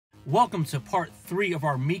Welcome to part 3 of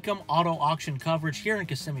our Mecum auto auction coverage here in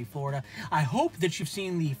Kissimmee, Florida. I hope that you've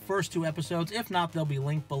seen the first 2 episodes. If not, they'll be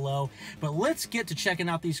linked below. But let's get to checking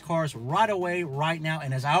out these cars right away, right now.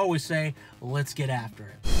 And as I always say, let's get after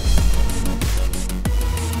it.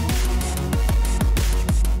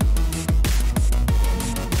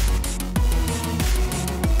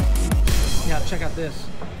 Now check out this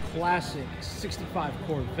classic 65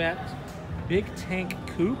 Corvette big tank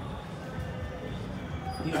coupe.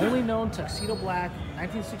 The only known tuxedo black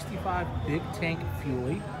 1965 big tank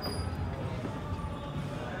Fuelie.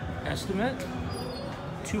 Estimate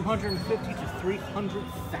 250 to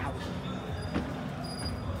 300,000.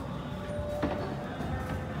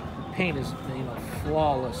 Paint is,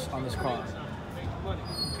 flawless on this car.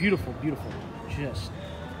 Beautiful, beautiful,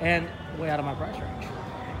 and way out of my price range.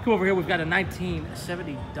 Come over here, we've got a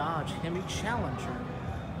 1970 Dodge Hemi Challenger.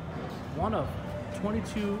 One of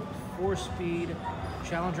 22 4-speed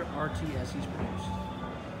Challenger RTS he's produced.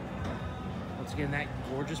 Once again, that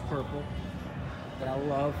gorgeous purple that I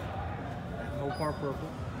love, that Mopar purple.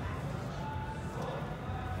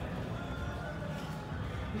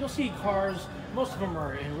 You'll see cars, most of them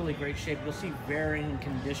are in really great shape. You'll see varying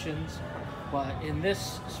conditions, but in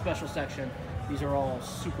this special section, these are all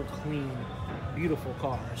super clean, beautiful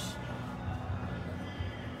cars.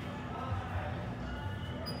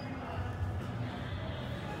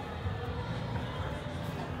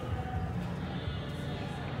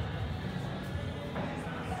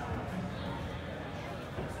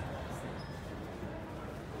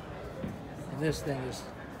 This thing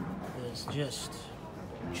is just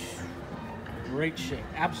great shape,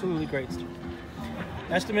 absolutely great stuff.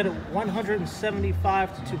 Estimated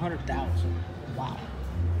 175 to 200,000. Wow.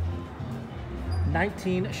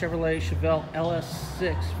 19 Chevrolet Chevelle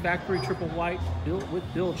LS6 factory triple white built with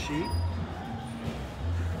build sheet.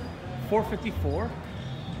 454.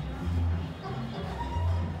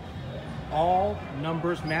 All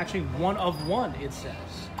numbers matching 1 of 1, it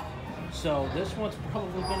says. So this one's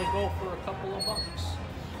probably going to go for a couple of bucks.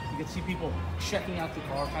 You can see people checking out the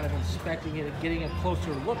car, kind of inspecting it and getting a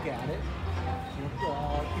closer look at it. People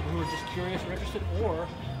who are just curious or interested, or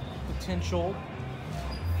potential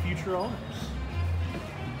future owners.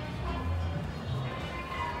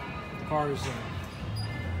 The car is in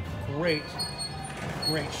great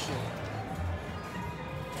shape.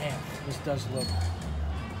 Man, this does look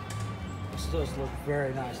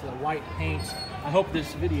very nice. The white paint, I hope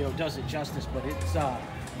this video does it justice, but it's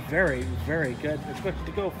very, very good. Expected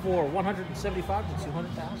to go for 175 to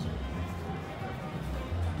 200,000.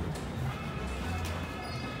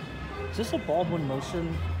 Is this a Baldwin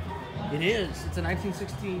Motion? It is. It's a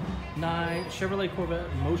 1969 Chevrolet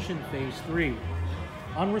Corvette Motion Phase 3.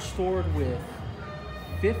 Unrestored with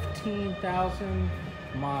 15,000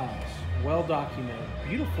 miles. Well documented.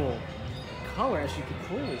 Beautiful color, as you can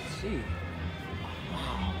clearly see.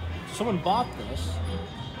 Wow. Someone bought this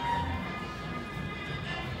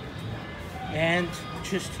and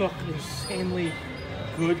just took insanely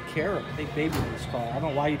good care of it. They babied this car. I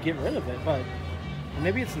don't know why you'd get rid of it, but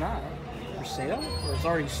maybe it's not for sale or it's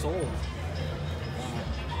already sold.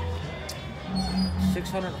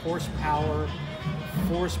 600 horsepower,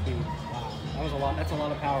 4-speed. Wow, that was a lot. That's a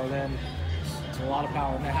lot of power then. It's a lot of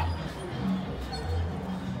power now.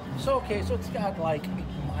 So okay, so it's got like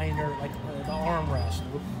minor, like the armrest.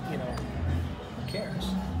 Who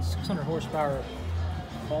cares? 600 horsepower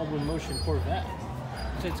Baldwin Motion Corvette.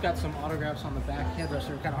 So it's got some autographs on the back headrest.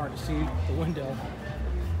 They're kind of hard to see the window.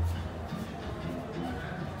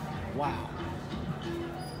 Wow.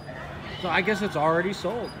 So I guess it's already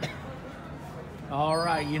sold. All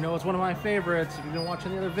right, it's one of my favorites. If you've been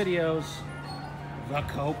watching the other videos, the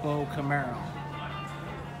Copo Camaro.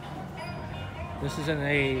 This is in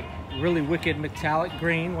a really wicked metallic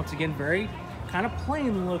green. Once again, very kind of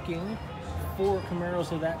plain looking for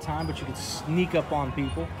Camaros of that time, but you could sneak up on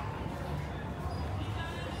people.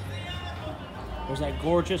 There's that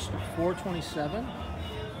gorgeous 427.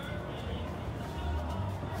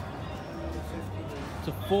 It's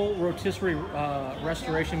a full rotisserie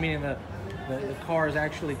restoration, meaning the car is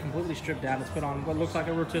actually completely stripped down. It's put on what looks like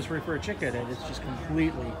a rotisserie for a chicken, and it's just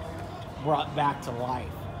completely brought back to life.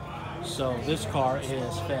 So this car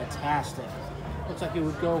is fantastic. Looks like it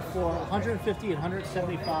would go for 150 and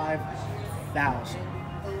 175,000.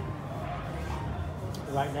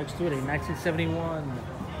 Right next to it, a 1971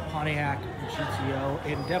 Pontiac GTO,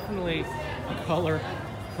 and definitely a color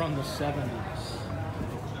from the 70s.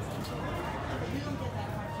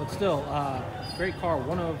 But still, great car.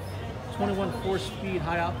 One of 21 4-speed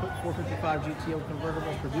high-output 455 GTO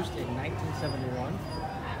convertibles produced in 1971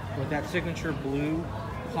 with that signature blue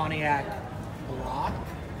Pontiac block.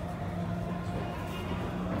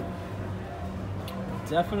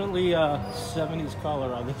 Definitely a 70s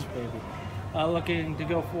color on this baby. Looking to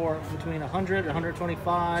go for between 100 and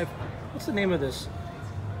 125. What's the name of this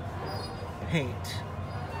paint?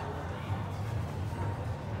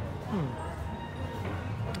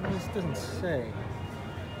 This doesn't say.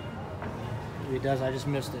 Maybe it does, I just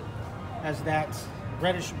missed it. Has that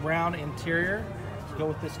reddish brown interior. Go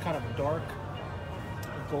with this kind of dark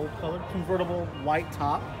gold colored convertible white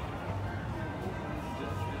top.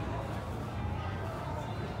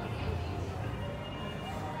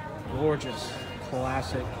 Gorgeous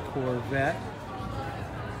classic Corvette.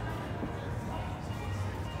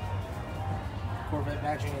 Corvette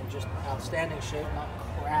badging in just outstanding shape, not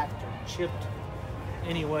cracked or chipped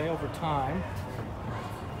anyway over time.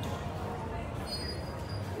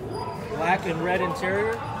 Black and red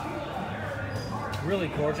interior. Really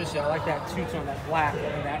gorgeous. Yeah, I like that two-tone, that black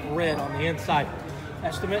and that red on the inside.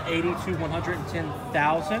 Estimate 80 to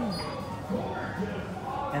 110,000.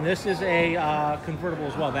 And this is a convertible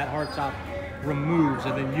as well. That hardtop removes,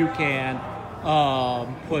 and then you can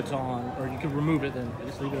put on, or you can remove it, then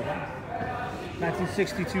just leave it alone.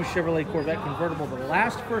 1962 Chevrolet Corvette convertible, the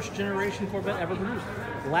last first generation Corvette ever produced.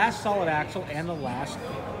 Last solid axle and the last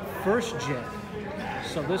first gen.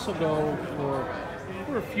 So this will go for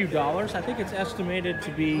a few dollars. I think it's estimated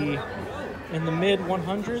to be in the mid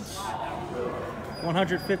 100s,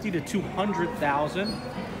 150 to 200,000.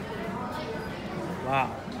 Wow.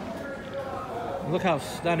 Look how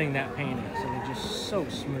stunning that paint is. I mean, just so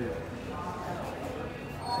smooth.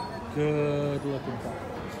 Good looking car.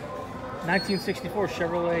 1964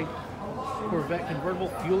 Chevrolet Corvette convertible,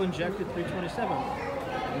 fuel injected 327.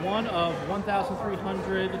 One of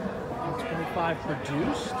 1,325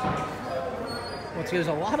 produced. Once again, there's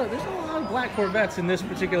a lot of black Corvettes in this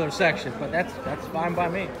particular section, but that's fine by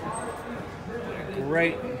me.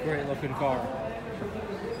 Great looking car.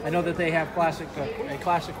 I know that they have a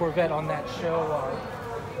classic Corvette on that show,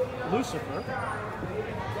 Lucifer.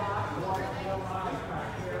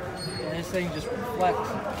 And this thing just reflects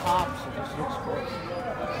and pops and just looks great.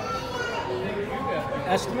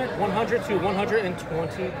 Estimate 100 to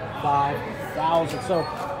 125,000. So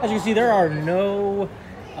as you can see, there are no,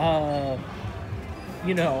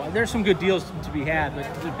 there's some good deals to be had, but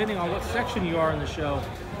depending on what section you are in the show,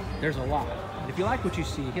 there's a lot. And if you like what you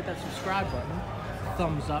see, hit that subscribe button.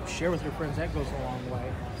 Thumbs up, share with your friends, that goes a long way.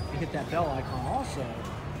 And hit that bell icon also.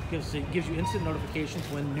 It gives you instant notifications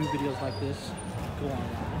when new videos like this go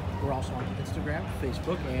online. We're also on Instagram,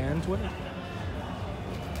 Facebook, and Twitter.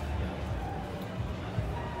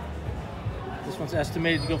 This one's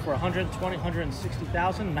estimated to go for 120,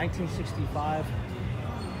 160,000. 1965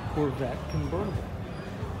 Corvette convertible.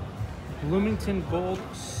 Bloomington Gold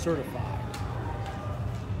certified.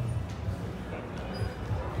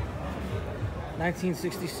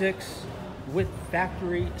 1966 with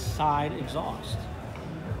factory side exhaust.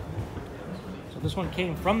 So this one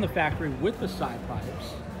came from the factory with the side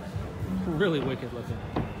pipes. Really wicked looking.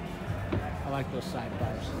 I like those side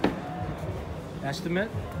pipes. Estimate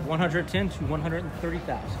 110 to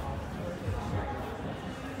 130,000.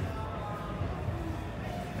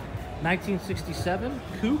 1967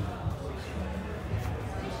 Coupe.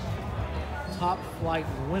 Top flight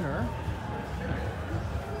winner.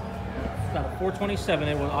 Got a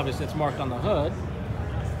 427. Obviously it's marked on the hood.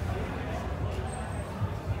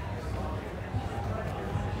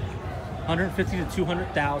 $150 to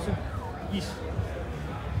 200,000.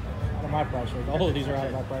 Out of my price range. All of these are out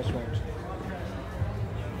of my price range.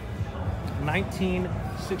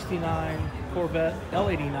 1969 Corvette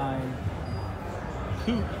L89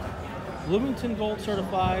 Coupe, Bloomington Gold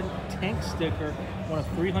certified, tank sticker, one of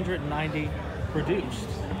 390 produced.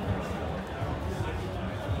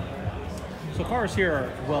 So cars here are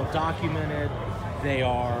well documented. They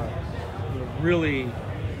are really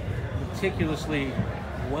meticulously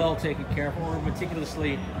well taken care of, or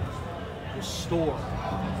meticulously restored.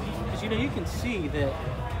 Because you can see that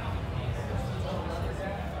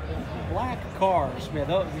black cars, man,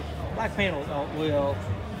 black paint will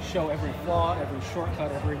show every flaw, every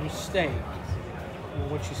shortcut, every mistake in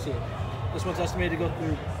what you see. This one's estimated to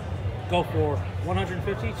go for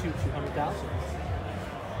 150 to 200,000.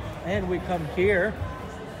 And we come here,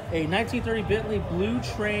 a 1930 Bentley Blue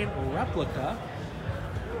Train replica.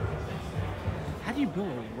 How do you build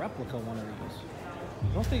a replica one of these? I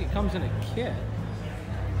don't think it comes in a kit.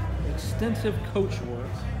 Extensive coach work.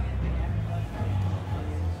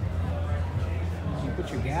 Do you put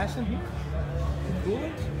your gas in here? Your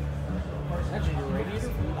coolant? Is that your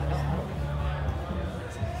radiator?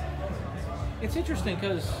 It's interesting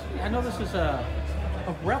because I know this is a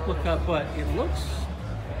replica, but it looks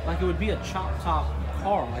like it would be a chop top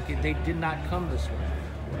car. Like they did not come this way.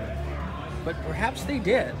 but perhaps they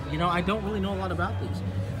did. You know, I don't really know a lot about these.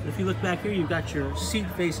 But if you look back here, you've got your seat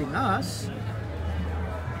facing us.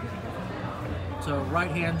 It's a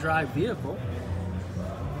right-hand drive vehicle.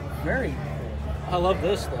 Very cool. I love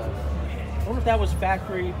this though. I wonder if that was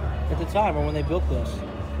factory at the time or when they built this.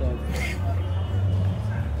 So,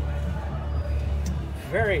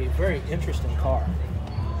 very, very interesting car.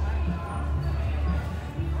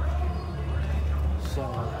 So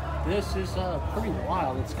this is pretty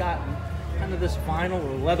wild. It's got kind of this vinyl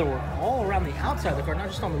or leather work all around the outside of the car, not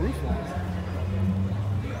just on the roof line.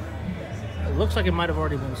 It looks like it might have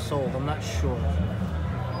already been sold. I'm not sure.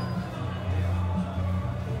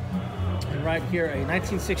 And right here, a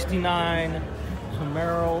 1969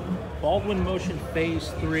 Camaro Baldwin Motion Phase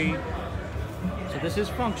 3. So this is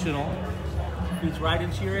functional. Feeds right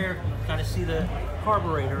into your air. Kind of see the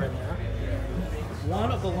carburetor in there.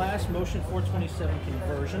 One of the last Motion 427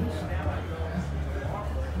 conversions.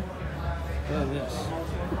 Look at this.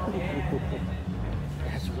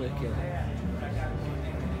 That's wicked.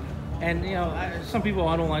 And you know, some people,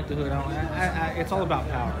 I don't like the hood. It's all about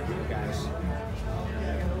power, guys.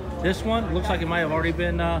 This one looks like it might have already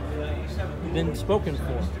been spoken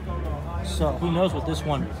for. So who knows what this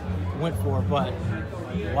one went for? But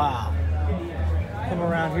wow. Come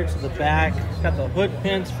around here to the back. It's got the hood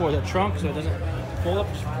pins for the trunk, so it doesn't pull up.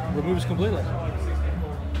 Just removes completely.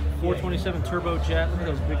 427 turbojet. Look at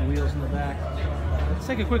those big wheels in the back. Let's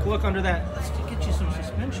take a quick look under that. Let's get you some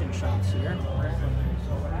suspension shots here.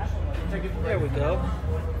 There we go.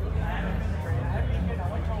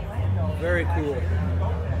 Very cool.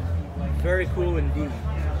 Very cool indeed.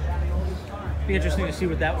 Be interesting to see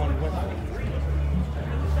what that one went for.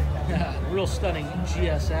 Yeah, real stunning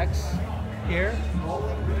GSX here. I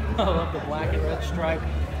love the black and red stripe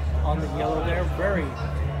on the yellow there. Very,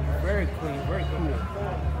 very clean, very cool.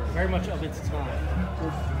 Very much of its time.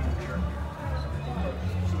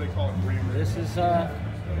 This is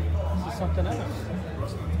something else.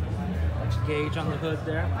 Gauge on the hood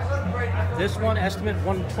there. This one estimate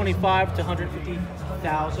 125 to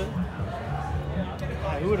 150,000.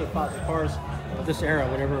 Who would have thought the cars of this era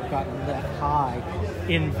would ever have gotten that high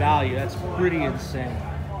in value? That's pretty insane.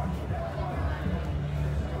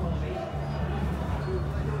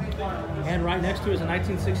 And right next to it is a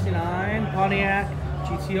 1969 Pontiac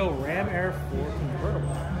GTO Ram Air 4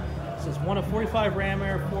 convertible. It says one of 45 Ram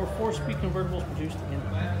Air 4 4-speed convertibles produced in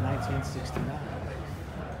 1969.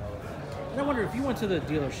 And I wonder if you went to the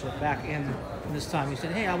dealership back in this time, you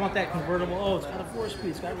said, hey, I want that convertible. Oh, it's got a 4-speed,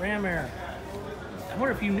 it's got Ram Air. I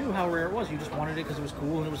wonder if you knew how rare it was. You just wanted it because it was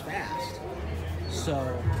cool and it was fast.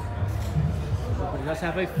 So, but it does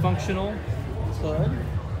have a functional hood.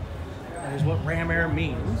 That is what Ram Air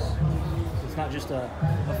means. It's not just a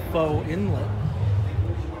faux inlet.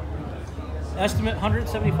 Estimate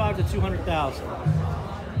 175 to 200,000.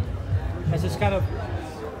 Has this kind of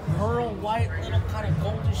pearl white, little kind of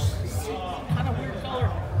goldish, kind of weird color.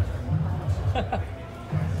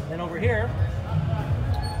 Then over here,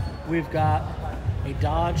 we've got a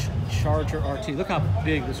Dodge Charger RT. Look how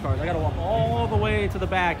big this car is. I gotta walk all the way to the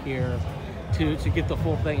back here to get the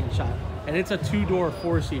full thing in shot. And it's a 2-door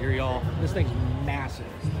 4-seater, y'all. This thing's massive,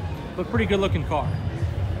 but pretty good looking car.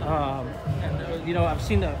 And you know, I've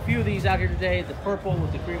seen a few of these out here today, the purple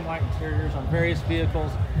with the green white interiors on various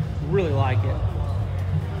vehicles. Really like it.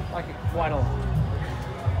 Like it quite a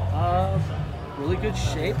lot. Really good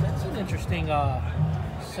shape. That's an interesting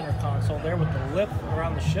center console there with the lip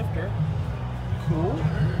around the shifter. Cool.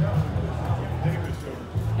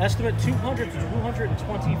 Estimate $200 to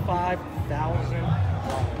 $225,000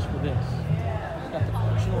 for this. It's got the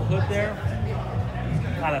functional hood there.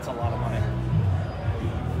 God, that's a lot of money.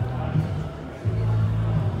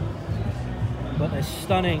 But a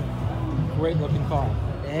stunning, great looking car.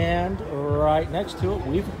 And right next to it,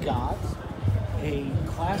 we've got a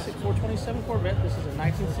classic 427 Corvette. This is a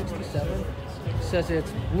 1967. It says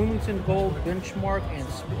it's Bloomington Gold Benchmark and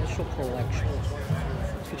Special Collection.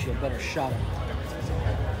 Let's get you a better shot of it.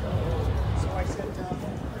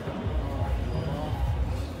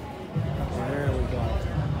 There we go.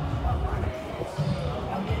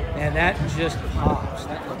 And that just pops.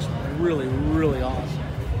 That looks really, really awesome.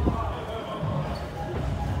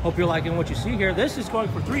 Hope you're liking what you see here. This is going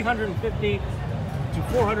for $350,000 to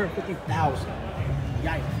 $450,000.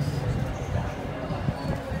 Yikes.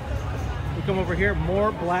 We come over here,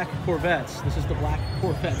 more black Corvettes. This is the black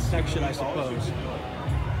Corvette section, I suppose.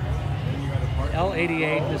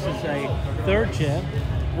 L88, this is a 3rd gen.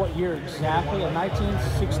 What year exactly? A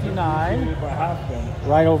 1969.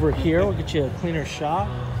 Right over here, we'll get you a cleaner shot.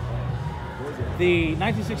 The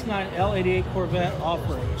 1969 L88 Corvette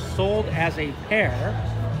offering, sold as a pair.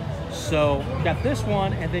 So you got this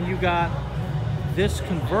one, and then you got this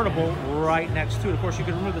convertible right next to it. Of course, you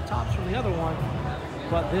can remove the tops from the other one,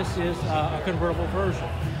 but this is a convertible version.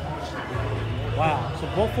 Wow. So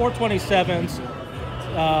both 427s,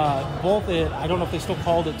 both in, I don't know if they still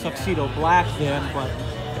called it tuxedo black then, but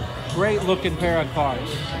great looking pair of cars.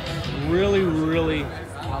 Really, really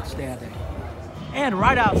outstanding. And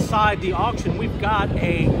right outside the auction, we've got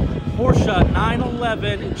a Porsche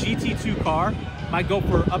 911 GT2 car. Might go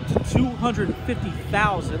for up to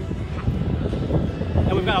 $250,000.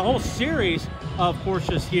 And we've got a whole series of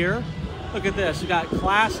Porsches here. Look at this. We got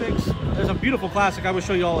classics. There's a beautiful classic I will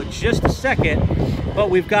show you all in just a second. But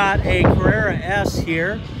we've got a Carrera S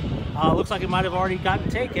here. Looks like it might have already gotten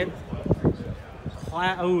taken.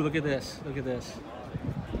 Oh, look at this. Look at this.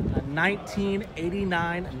 A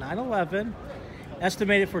 1989 911.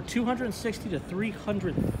 Estimated for $260,000 to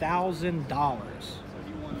 $300,000.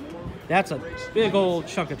 That's a big old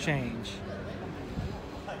chunk of change.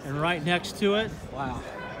 And right next to it, wow,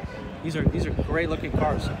 these are great looking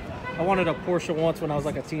cars. I wanted a Porsche once when I was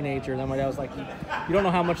like a teenager, and then my dad was like, "You don't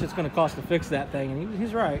know how much it's going to cost to fix that thing," and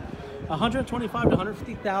he's right. $125,000 to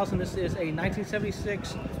 $150,000. This is a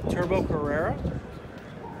 1976 Turbo Carrera.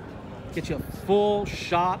 Get you a full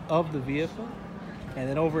shot of the vehicle, and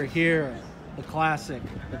then over here, the classic,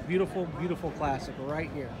 the beautiful, beautiful classic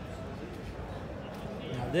right here.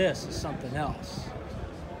 Now this is something else.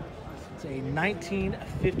 It's a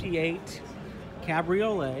 1958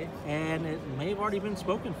 Cabriolet, and it may have already been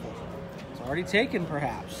spoken for. It's already taken,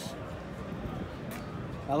 perhaps.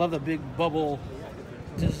 I love the big bubble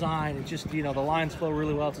design. It just, you know, the lines flow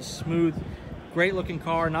really well. It's a smooth, great looking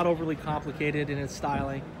car, not overly complicated in its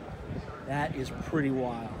styling. That is pretty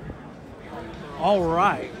wild. All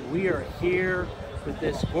right, we are here with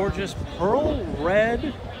this gorgeous pearl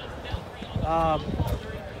red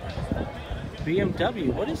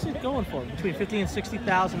BMW. What is it going for? Between $50,000 and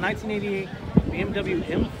 $60,000. 1988 BMW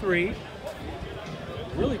M3.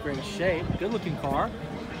 Really great shape. Good looking car.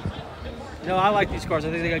 You know, I like these cars. I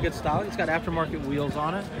think they got good styling. It's got aftermarket wheels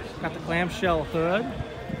on it. Got the clamshell hood.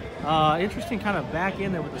 Interesting kind of back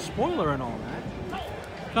end there with the spoiler and all that.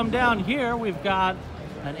 Come down here, we've got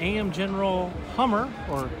an AM General Hummer,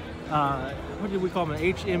 or what did we call them, an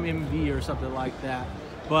HMMV or something like that.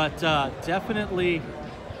 But definitely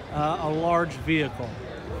a large vehicle.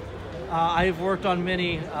 I've worked on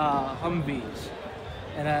many Humvees,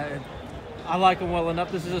 and I like them well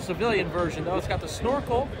enough. This is a civilian version, though. It's got the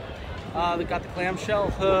snorkel, they've got the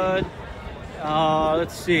clamshell hood.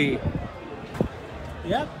 Let's see.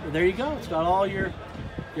 Yep, there you go. It's got all your,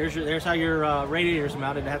 there's how your radiator's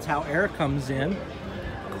mounted. That's how air comes in.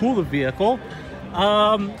 Cool, the vehicle.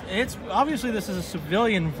 It's obviously, this is a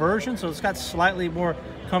civilian version, so it's got slightly more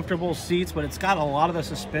comfortable seats, but it's got a lot of the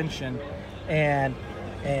suspension and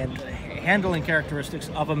handling characteristics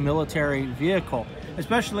of a military vehicle,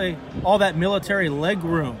 especially all that military leg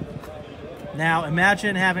room. Now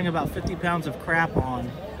imagine having about 50 pounds of crap on,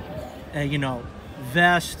 you know,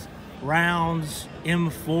 vest, rounds,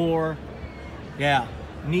 M4, yeah,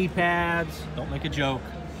 knee pads, don't make a joke.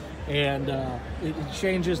 And it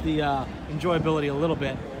changes the enjoyability a little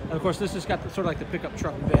bit. And of course, this has got the, sort of like the pickup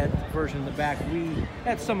truck bed version in the back. We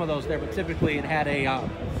had some of those there, but typically it had a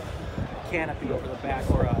canopy over the back,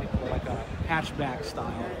 or like a hatchback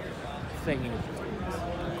style thingy.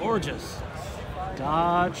 Gorgeous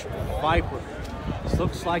Dodge Viper. This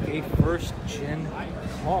looks like a first-gen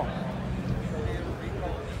car.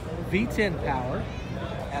 V10 power,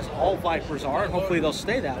 as all Vipers are, and hopefully they'll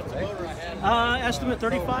stay that way. Estimate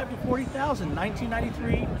 $35,000 to $40,000.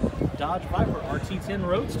 1993 Dodge Viper RT10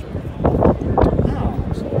 Roadster. Wow,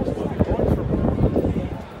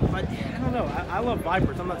 but I don't know. I love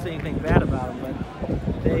Vipers. I'm not saying anything bad about them, but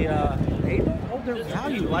they don't hold their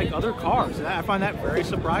value like other cars, and I find that very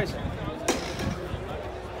surprising.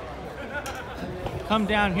 Come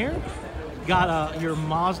down here, got your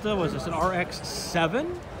Mazda. Was this an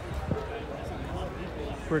RX-7?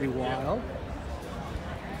 Pretty wild.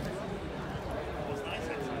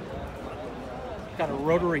 Got a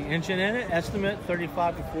rotary engine in it. Estimate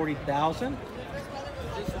 $35,000 to $40,000.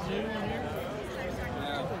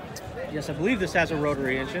 Yes, I believe this has a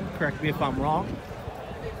rotary engine. Correct me if I'm wrong.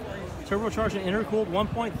 Turbocharged and intercooled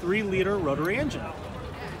 1.3 liter rotary engine.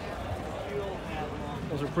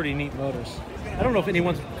 Those are pretty neat motors. I don't know if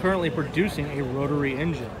anyone's currently producing a rotary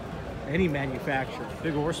engine. Any manufacturer,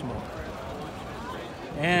 big or small.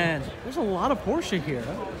 And there's a lot of Porsche here.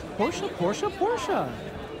 Porsche, Porsche, Porsche.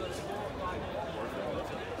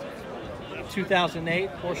 2008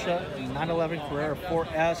 Porsche 911 Carrera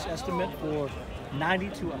 4S, estimate for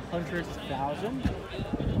 $90,000 to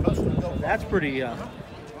 $100,000. So that's pretty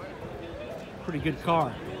Pretty good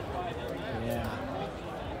car. Yeah.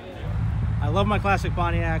 I love my classic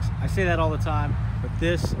Pontiacs. I say that all the time, but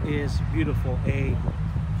this is beautiful. A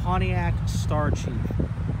Pontiac Star Chief,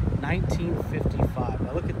 1955.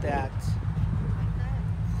 Now look at that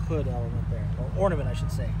hood element there, or ornament, I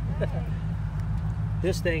should say.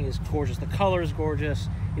 This thing is gorgeous. The color is gorgeous.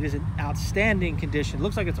 It is in outstanding condition.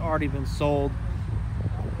 Looks like it's already been sold.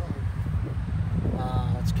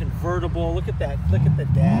 It's convertible. Look at that. Look at the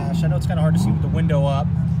dash. I know it's kind of hard to see with the window up.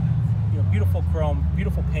 You know, beautiful chrome,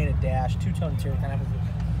 beautiful painted dash, two-tone interior, kind of has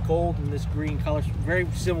the gold and this green color, very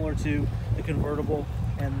similar to the convertible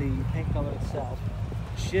and the paint color itself.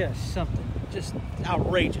 Just something, just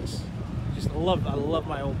outrageous. I love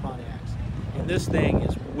my old Pontiacs, and this thing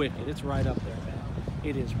is wicked. It's right up there, man.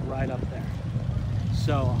 It is right up there.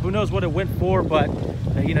 So who knows what it went for, but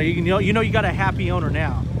you got a happy owner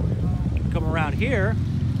now. Come around here,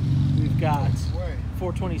 we've got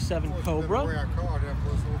 427 Cobra,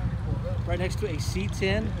 right next to a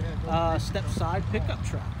C10 step side pickup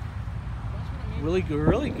truck. Really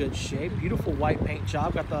good shape. Beautiful white paint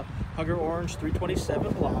job. Got the Hugger Orange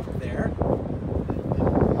 327 block there.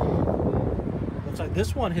 Looks like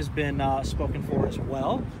this one has been spoken for as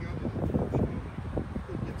well.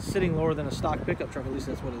 Sitting lower than a stock pickup truck, at least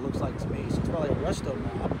that's what it looks like to me. So it's probably a resto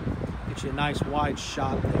mod. Get you a nice wide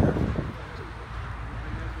shot there.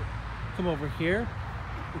 Come over here.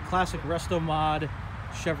 The classic resto mod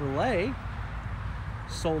Chevrolet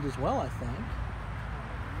sold as well, I think.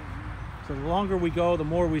 So the longer we go, the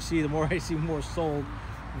more we see, the more I see more sold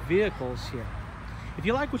vehicles here. If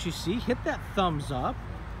you like what you see, hit that thumbs up.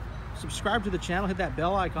 Subscribe to the channel, hit that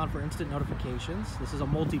bell icon for instant notifications. This is a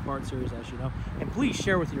multi-part series, as you know. And please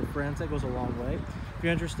share with your friends, that goes a long way. If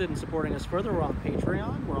you're interested in supporting us further, we're on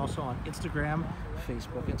Patreon. We're also on Instagram,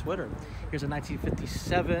 Facebook, and Twitter. Here's a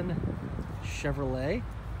 1957 Chevrolet.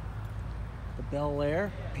 The Bel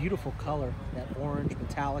Air, beautiful color. That orange,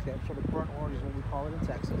 metallic, that sort of burnt orange is what we call it in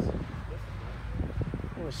Texas.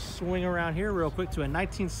 I'm gonna swing around here real quick to a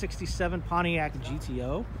 1967 Pontiac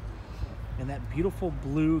GTO. And that beautiful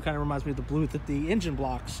blue kind of reminds me of the blue that the engine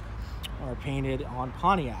blocks are painted on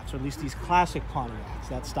Pontiacs, or at least these classic Pontiacs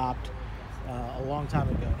that stopped a long time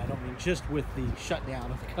ago. And I don't mean just with the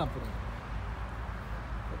shutdown of the company.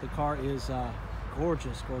 But the car is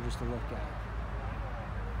gorgeous to look at.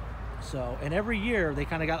 So, and every year they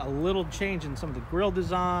kind of got a little change in some of the grille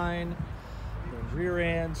design, the rear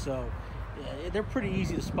end. So they're pretty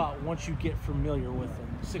easy to spot once you get familiar with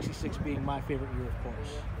them. 66 being my favorite year, of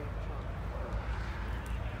course.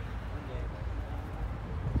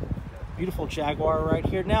 Beautiful Jaguar right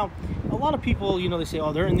here. Now, a lot of people, they say,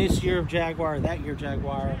 oh, they're in this year of Jaguar, that year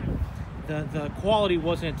Jaguar. The quality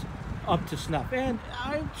wasn't up to snuff, and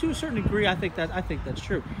to a certain degree, I think that's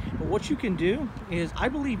true. But what you can do is, I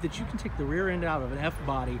believe that you can take the rear end out of an F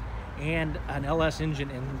body and an LS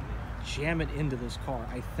engine and jam it into this car.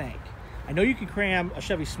 I know you can cram a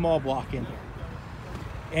Chevy small block in here,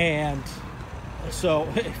 and so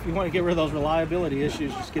if you want to get rid of those reliability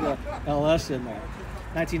issues, just get a LS in there.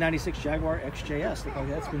 1996 Jaguar XJS, look like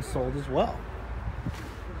that's been sold as well.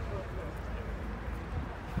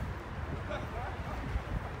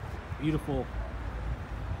 Beautiful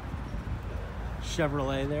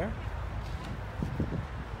Chevrolet there.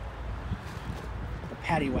 The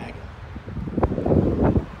Paddy Wagon.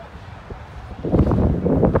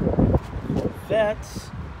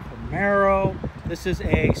 Corvette, Camaro. This is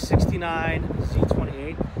a 69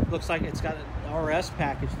 Z28. Looks like it's got an RS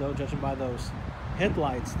package though, judging by those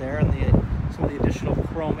headlights there and some of the additional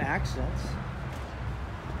chrome accents.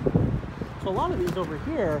 So a lot of these over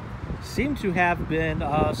here seem to have been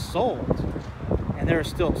sold, and there's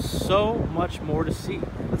still so much more to see.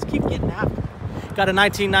 Let's keep getting after it. Got a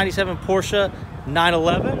 1997 Porsche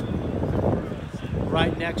 911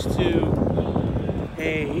 right next to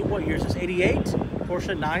a, what year is this, 88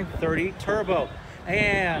 Porsche 930 Turbo.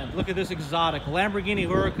 And look at this exotic Lamborghini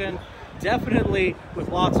Huracan, definitely with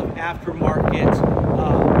lots of aftermarket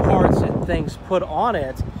parts and things put on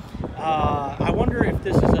it. I wonder if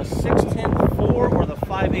this is a 610-4 or the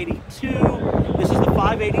 582. This is the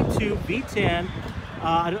 582 V10.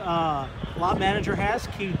 Lot manager has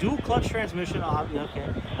key dual clutch transmission. Okay.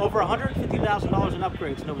 Over $150,000 in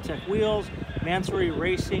upgrades. Novitec wheels, Mansory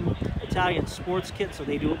Racing, Italian sports kit. So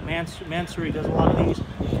they do. Mansory does a lot of these.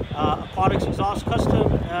 Aquatics exhaust,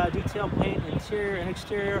 custom detail paint, interior and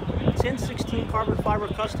exterior. 1016 carbon fiber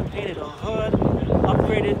custom painted hood,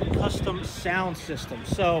 upgraded custom sound system.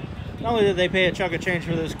 So not only did they pay a chunk of change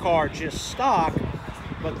for this car just stock,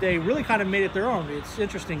 but they really kind of made it their own. It's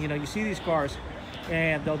interesting, you see these cars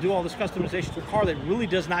and they'll do all this customization to a car that really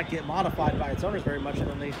does not get modified by its owners very much, and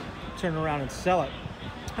then they turn around and sell it.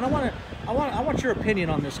 And I want your opinion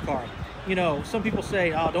on this car. You know, some people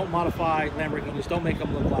say, oh, don't modify Lamborghinis, don't make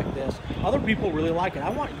them look like this. Other people really like it. I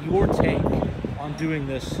want your take on doing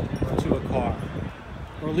this to a car,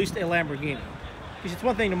 or at least a Lamborghini. Because it's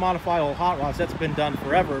one thing to modify old hot rods, that's been done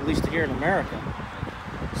forever, at least here in America.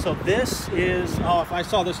 So this is, oh, if I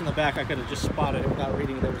saw this in the back, I could have just spotted it without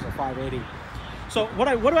reading there was a 580. So what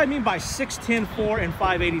do I mean by 610-4 and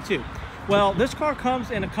 582? Well, this car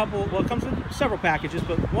comes in a couple, well, it comes in several packages,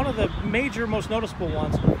 but one of the major, most noticeable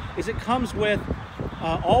ones is it comes with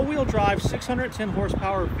all-wheel drive 610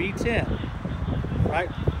 horsepower V10,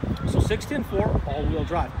 right? So 610-4, all-wheel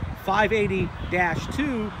drive.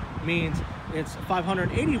 580-2 means it's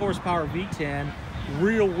 580 horsepower V10,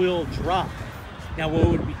 rear-wheel drive. Now, what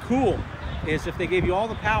would be cool is if they gave you all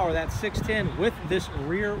the power of that 610 with this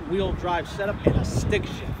rear-wheel drive setup and a stick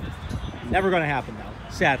shift. Never going to happen,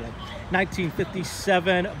 though, sadly.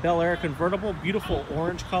 1957 Bel Air convertible, beautiful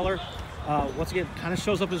orange color. Once again, kind of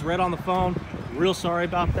shows up as red on the phone. Real sorry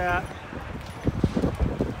about that.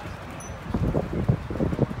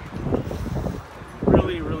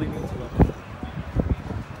 Really needs look.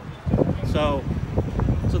 So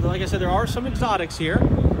like I said, there are some exotics here.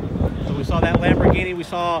 So we saw that Lamborghini, we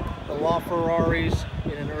saw the LaFerraris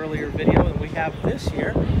in an earlier video, and we have this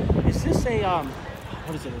here. Is this a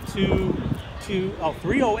what is it? A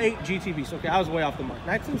 308 GTB. So okay, I was way off the mark.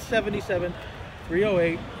 1977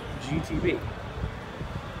 308 GTB.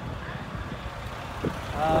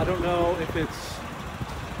 I don't know if it's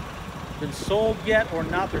been sold yet or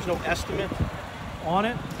not. There's no estimate on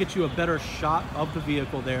it. Get you a better shot of the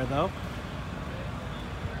vehicle there, though.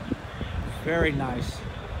 Very nice.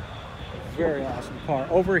 Very awesome car.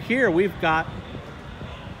 Over here, we've got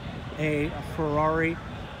a Ferrari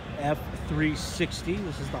F360.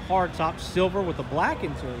 This is the hardtop silver with the black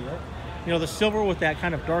interior. You know, the silver with that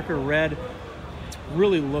kind of darker red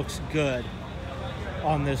really looks good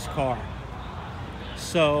on this car.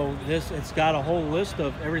 So it's got a whole list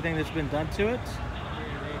of everything that's been done to it,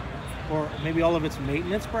 or maybe all of its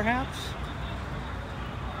maintenance, perhaps.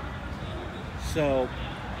 So,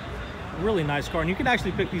 really nice car, and you can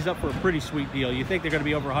actually pick these up for a pretty sweet deal. You think they're going to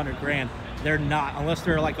be over 100 grand. They're not, unless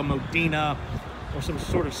they're like a Modena or some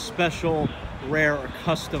sort of special, rare, or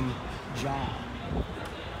custom job.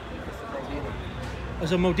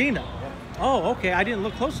 It's a Modena. Oh, okay. I didn't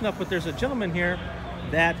look close enough, but there's a gentleman here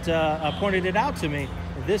that pointed it out to me.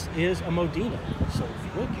 This is a Modena. So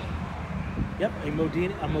look. Yep, a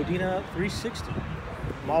Modena 360,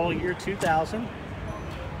 model year 2000.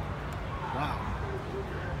 Wow.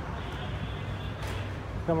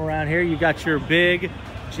 Come around here, you got your big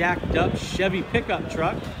jacked up Chevy pickup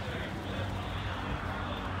truck.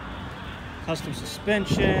 Custom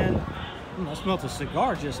suspension. I smelled a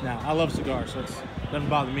cigar just now. I love cigars, so it doesn't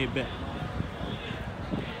bother me a bit.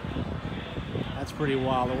 That's pretty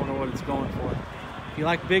wild. I wonder what it's going for. If you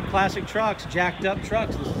like big classic trucks, jacked up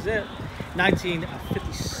trucks, this is it.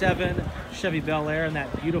 1957 Chevy Bel Air in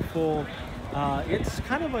that beautiful, it's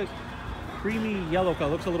kind of a creamy yellow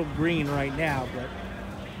color. Looks a little green right now, but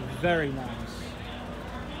very nice.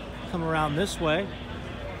 Come around this way.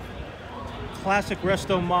 Classic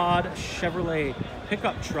Resto Mod Chevrolet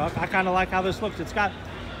pickup truck. I kind of like how this looks. It's got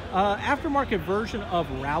aftermarket version of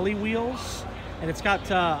rally wheels, and it's got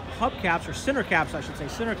hubcaps, or center caps, I should say,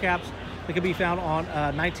 center caps that can be found on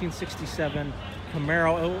 1967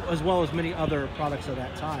 Camaro, as well as many other products of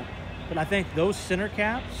that time. But I think those center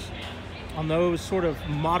caps on those sort of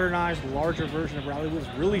modernized, larger version of rally wheels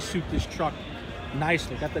really suit this truck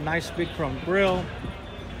nicely. Got the nice big chrome grille,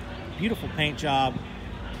 beautiful paint job.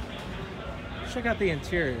 Check out the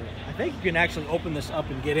interior. I think you can actually open this up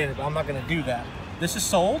and get in it, but I'm not going to do that. This is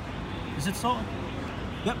sold. Is it sold?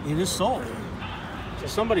 Yep, it is sold. So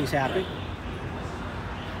somebody's happy.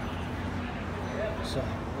 So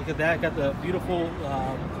look at that. Got the beautiful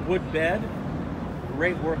wood bed.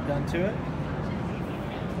 Great work done to it.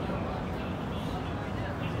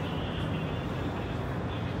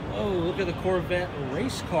 Oh, look at the Corvette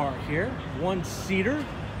race car here. One-seater.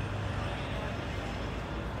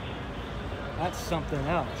 That's something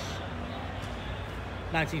else.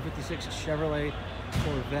 1956 Chevrolet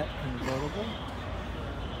Corvette convertible.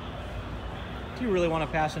 Do you really want a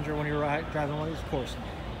passenger when you're driving one of these? Of course not.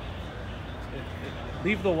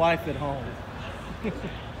 Leave the wife at home.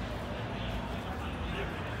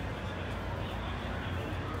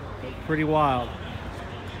 Pretty wild.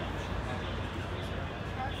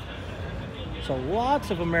 So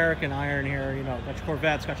lots of American iron here. You know, got your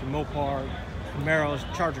Corvettes, got your Mopar, Camaros,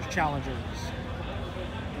 Chargers, Challengers.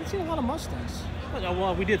 You see a lot of Mustangs.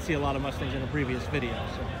 Well, we did see a lot of Mustangs in a previous video.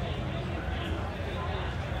 So.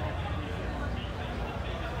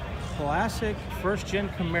 Classic first-gen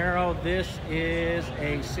Camaro. This is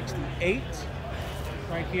a 68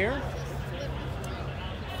 right here.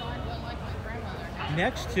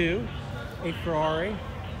 Next to a Ferrari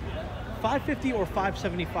 550 or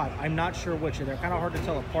 575. I'm not sure which. They're kind of hard to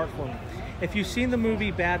tell apart for me. If you've seen the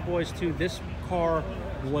movie Bad Boys 2, this car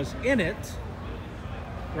was in it,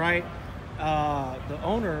 right? The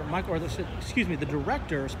owner, the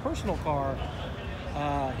director's personal car,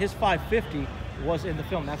 his 550 was in the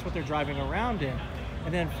film. That's what they're driving around in.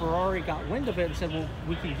 And then Ferrari got wind of it and said, well,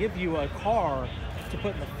 we can give you a car to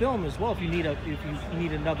put in the film as well if you need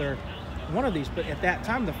another one of these. But at that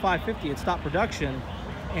time, the 550 had stopped production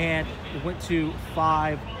and it went to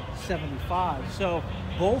 575. So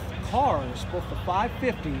both cars, both the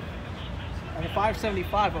 550 and the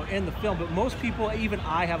 575 are in the film, but most people, even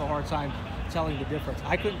I, have a hard time telling the difference.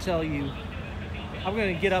 I couldn't tell you. I'm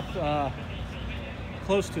going to get up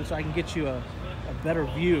close to it so I can get you a better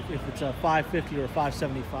view if it's a 550 or a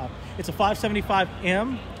 575. It's a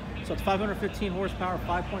 575M, so it's 515 horsepower,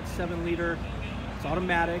 5.7 liter. It's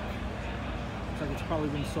automatic. Looks like it's probably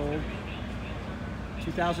been sold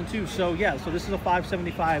 2002. So yeah, so this is a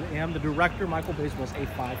 575M. The director, Michael Bay's, was a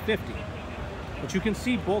 550. But you can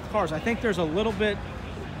see both cars. I think there's a little bit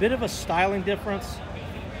of a styling difference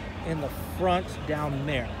in the front down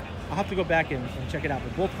there. I'll have to go back and check it out.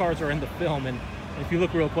 But both cars are in the film, and if you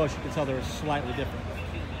look real close, you can tell they're slightly different.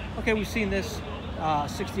 Okay, we've seen this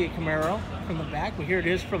 68 Camaro from the back, but here it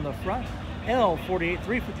is from the front. L48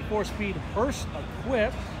 354 speed Hearst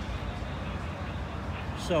equipped.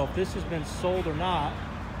 So if this has been sold or not,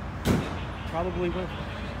 probably went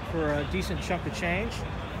for a decent chunk of change.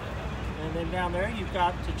 And then down there, you've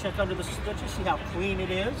got to check under the stitches, see how clean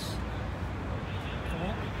it is.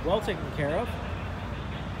 Okay. Well taken care of.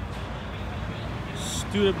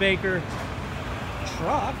 Studebaker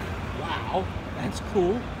truck. Wow, that's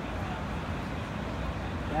cool.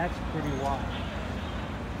 That's pretty wild.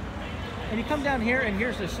 And you come down here, and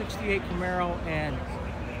here's the 68 Camaro, and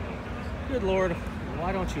good Lord,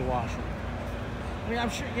 why don't you wash it? I mean,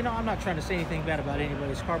 I'm sure, you know, I'm not trying to say anything bad about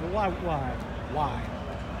anybody's car, but why?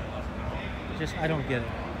 I don't get it.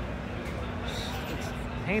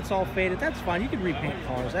 Paint's all faded. That's fine. You can repaint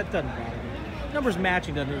cars. That doesn't bother me. Numbers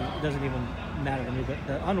matching doesn't even matter to me, but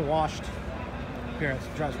the unwashed appearance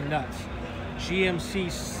drives me nuts.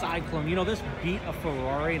 GMC Cyclone. You know, this beat a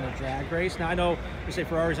Ferrari in a drag race. Now, I know you say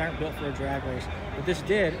Ferraris aren't built for a drag race, but this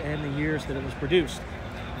did in the years that it was produced.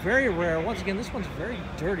 Very rare. Once again, this one's very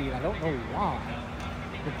dirty, and I don't know why.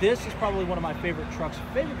 But this is probably one of my favorite trucks.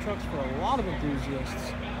 Favorite trucks for a lot of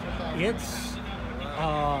enthusiasts. It's,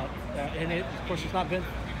 and it, of course, it's not been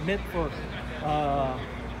meant for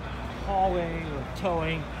hauling or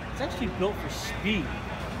towing. It's actually built for speed.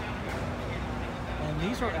 And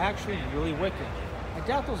these are actually really wicked. I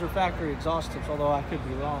doubt those are factory exhaust tips, although I could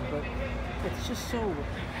be wrong, but it's just so,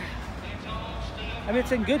 I mean,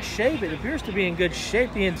 it's in good shape. It appears to be in good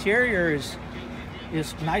shape. The interior is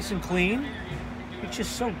nice and clean. It's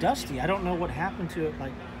just so dusty. I don't know what happened to it.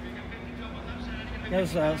 Like,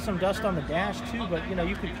 there's some dust on the dash too, but you know,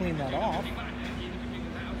 you could clean that off.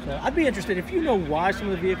 So I'd be interested, if you know why some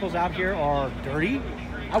of the vehicles out here are dirty,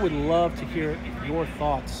 I would love to hear your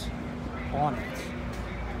thoughts on it.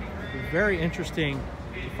 It'd be very interesting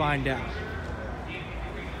to find out.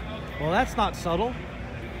 Well, that's not subtle.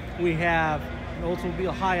 We have an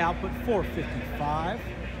Oldsmobile high output 455.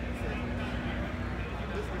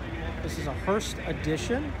 This is a Hearst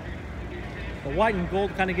edition. The white and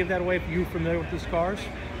gold kind of give that away if you're familiar with these cars.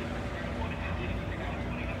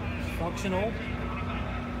 Functional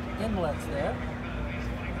inlets there.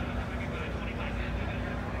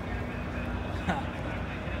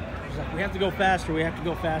 Like, we have to go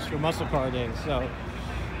faster, muscle car days. So,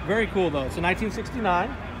 very cool though. It's a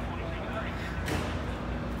 1969.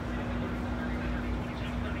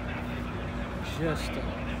 Just,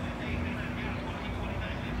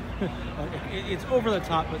 it's over the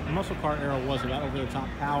top, but the muscle car era was about over the top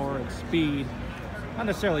power and speed. Not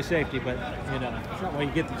necessarily safety, but you know, it's not why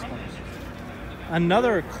you get these cars.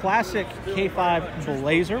 Another classic K5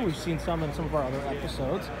 Blazer. We've seen some in some of our other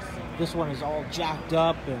episodes. This one is all jacked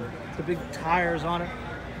up and the big tires on it.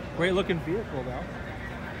 Great looking vehicle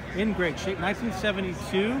though. In great shape.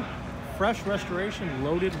 1972, fresh restoration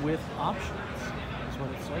loaded with options. That's what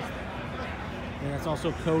it says. And it's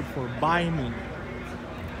also code for buy me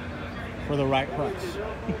for the right price.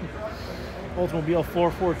 Oldsmobile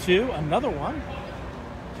 442, another one.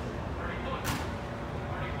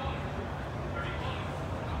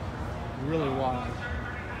 Really wild.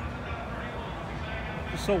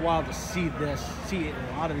 so wild to see this, see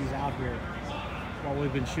a lot of these out here while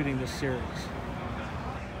we've been shooting this series.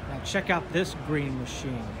 Now check out this green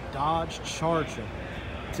machine, Dodge Charger.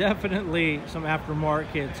 Definitely some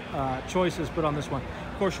aftermarket choices put on this one.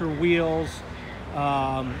 Of course, your wheels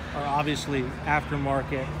are obviously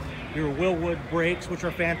aftermarket. Your Willwood brakes, which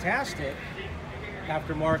are fantastic,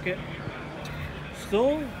 aftermarket.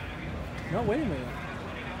 Still, no, wait a minute.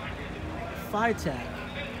 Phytech.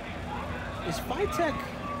 Is Phytech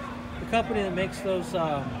the company that makes those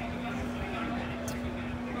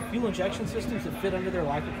fuel injection systems that fit under their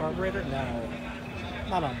Leica carburetor? No,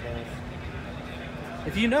 not on both.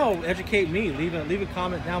 If you know, educate me. Leave a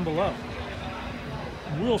comment down below.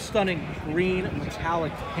 Real stunning green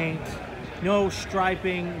metallic paint. No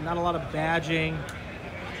striping, not a lot of badging.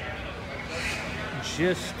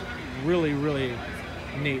 Just really, really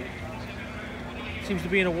neat. Seems to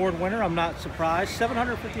be an award winner. I'm not surprised.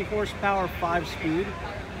 750 horsepower, 5-speed.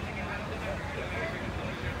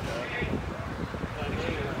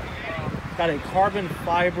 Got a carbon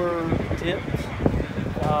fiber dipped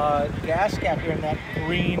gas cap here in that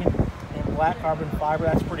green and black carbon fiber.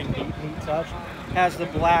 That's pretty neat touch. Has the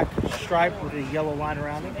black stripe with a yellow line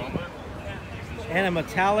around it. And a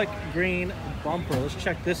metallic green bumper. Let's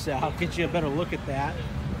check this out. Get you a better look at that.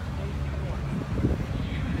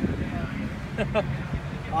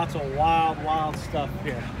 Lots of wild stuff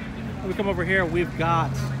here. When we come over here, we've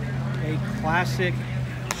got a classic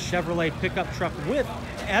Chevrolet pickup truck with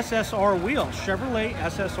SSR wheels. Chevrolet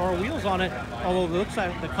SSR wheels on it. Although it looks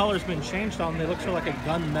like the color's been changed on them. They look sort of like a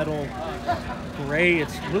gunmetal gray.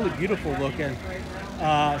 It's really beautiful looking.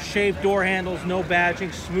 Shaved door handles, no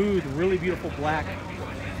badging, smooth, really beautiful black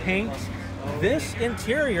paint. This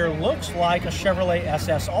interior looks like a Chevrolet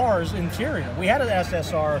SSR's interior. We had an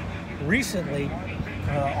SSR recently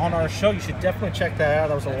on our show. You should definitely check that out.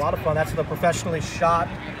 That was a lot of fun. That's the professionally shot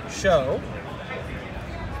show.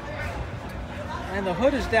 And the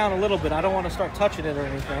hood is down a little bit. I don't want to start touching it or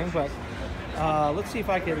anything, but let's see if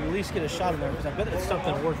I can at least get a shot in there, because I bet it's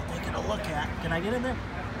something worth taking a look at. Can I get in there?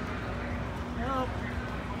 No.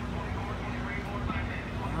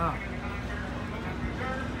 Wow.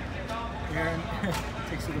 Aaron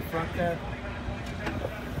takes to the front there.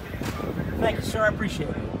 Thank you, sir. I appreciate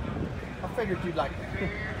it. I figured you'd like that.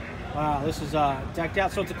 Wow, this is decked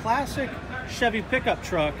out. So it's a classic Chevy pickup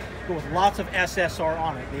truck, but with lots of SSR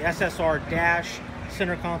on it. The SSR dash,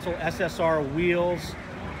 center console, SSR wheels.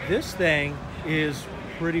 This thing is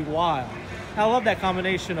pretty wild. I love that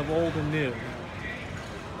combination of old and new.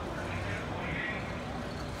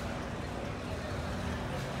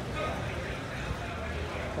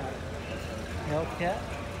 Hellcat.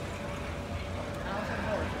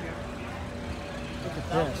 Look at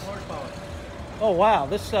this. Oh wow,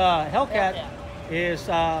 this Hellcat is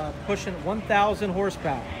pushing 1,000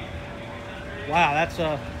 horsepower. Wow, that's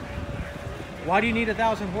a. Why do you need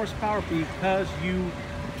 1,000 horsepower? Because you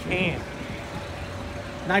can.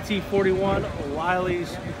 1941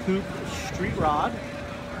 Wiley's Coupe Street Rod.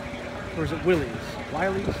 Or is it Willys?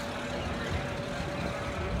 Wiley's.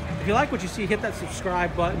 If you like what you see, hit that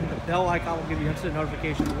subscribe button. The bell icon will give you instant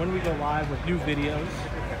notifications when we go live with new videos.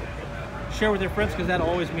 Share with your friends, because that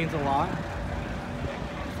always means a lot.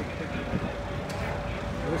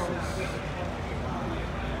 This is...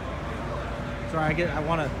 Sorry, I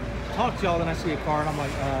want to talk to y'all, then I see a car and I'm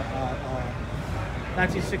like,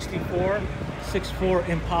 1964 6.4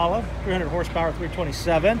 Impala, 300 horsepower,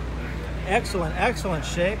 327. Excellent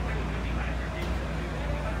shape.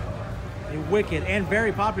 A wicked and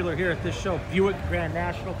very popular here at this show, Buick Grand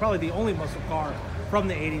National, probably the only muscle car from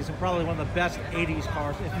the 80s and probably one of the best 80s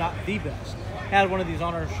cars, if not the best. Had one of these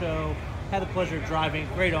on our show, had the pleasure of driving,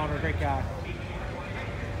 great owner, great guy.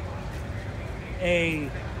 A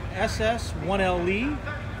SS 1LE,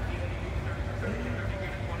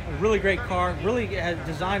 a really great car, really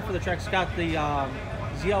designed for the track. It's got the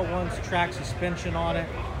ZL1's track suspension on it.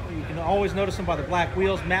 You can always notice them by the black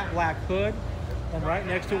wheels, matte black hood. And right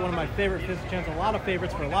next to it, one of my favorite fifth gens, a lot of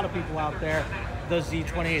favorites for a lot of people out there, the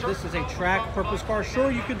Z28. This is a track purpose car.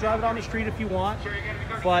 Sure, you can drive it on the street if you want,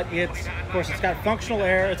 but it's, of course, it's got functional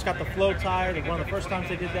air. It's got the flow tire. One of the first times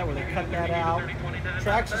they did that, where they cut that out.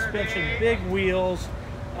 Track suspension, big wheels.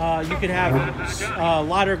 You could have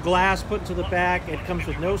lighter glass put into the back. It comes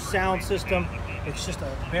with no sound system. It's just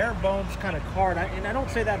a bare bones kind of car. And I don't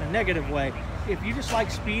say that in a negative way. If you just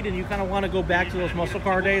like speed and you kind of want to go back to those muscle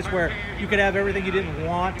car days where you could have everything you didn't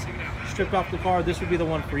want stripped off the car, this would be the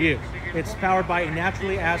one for you. It's powered by a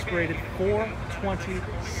naturally aspirated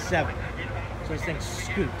 427. So this thing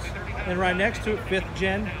scoots. And right next to it, 5th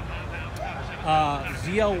gen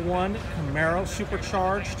ZL1 Camaro,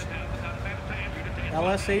 supercharged.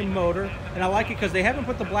 LSA motor, and I like it because they haven't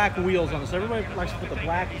put the black wheels on this. Everybody likes to put the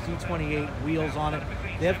black Z28 wheels on it.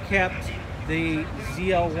 They've kept the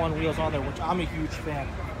ZL1 wheels on there, which I'm a huge fan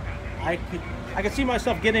of. I could see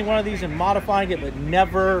myself getting one of these and modifying it, but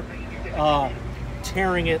never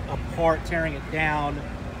tearing it apart, tearing it down,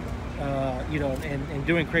 you know, and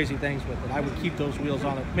doing crazy things with it. I would keep those wheels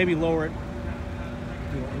on it, maybe lower it,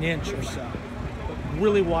 you know, an inch or so. But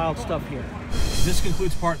really wild stuff here. This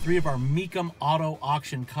concludes part 3 of our Mecum auto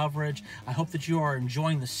auction coverage. I hope that you are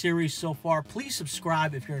enjoying the series so far. Please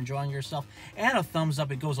subscribe if you're enjoying yourself, and a thumbs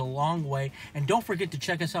up. It goes a long way. And don't forget to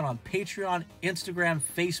check us out on Patreon, Instagram,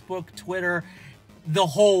 Facebook, Twitter, the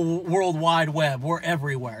whole World Wide Web. We're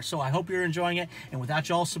everywhere. So I hope you're enjoying it. And without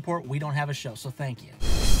y'all's support, we don't have a show. So thank you.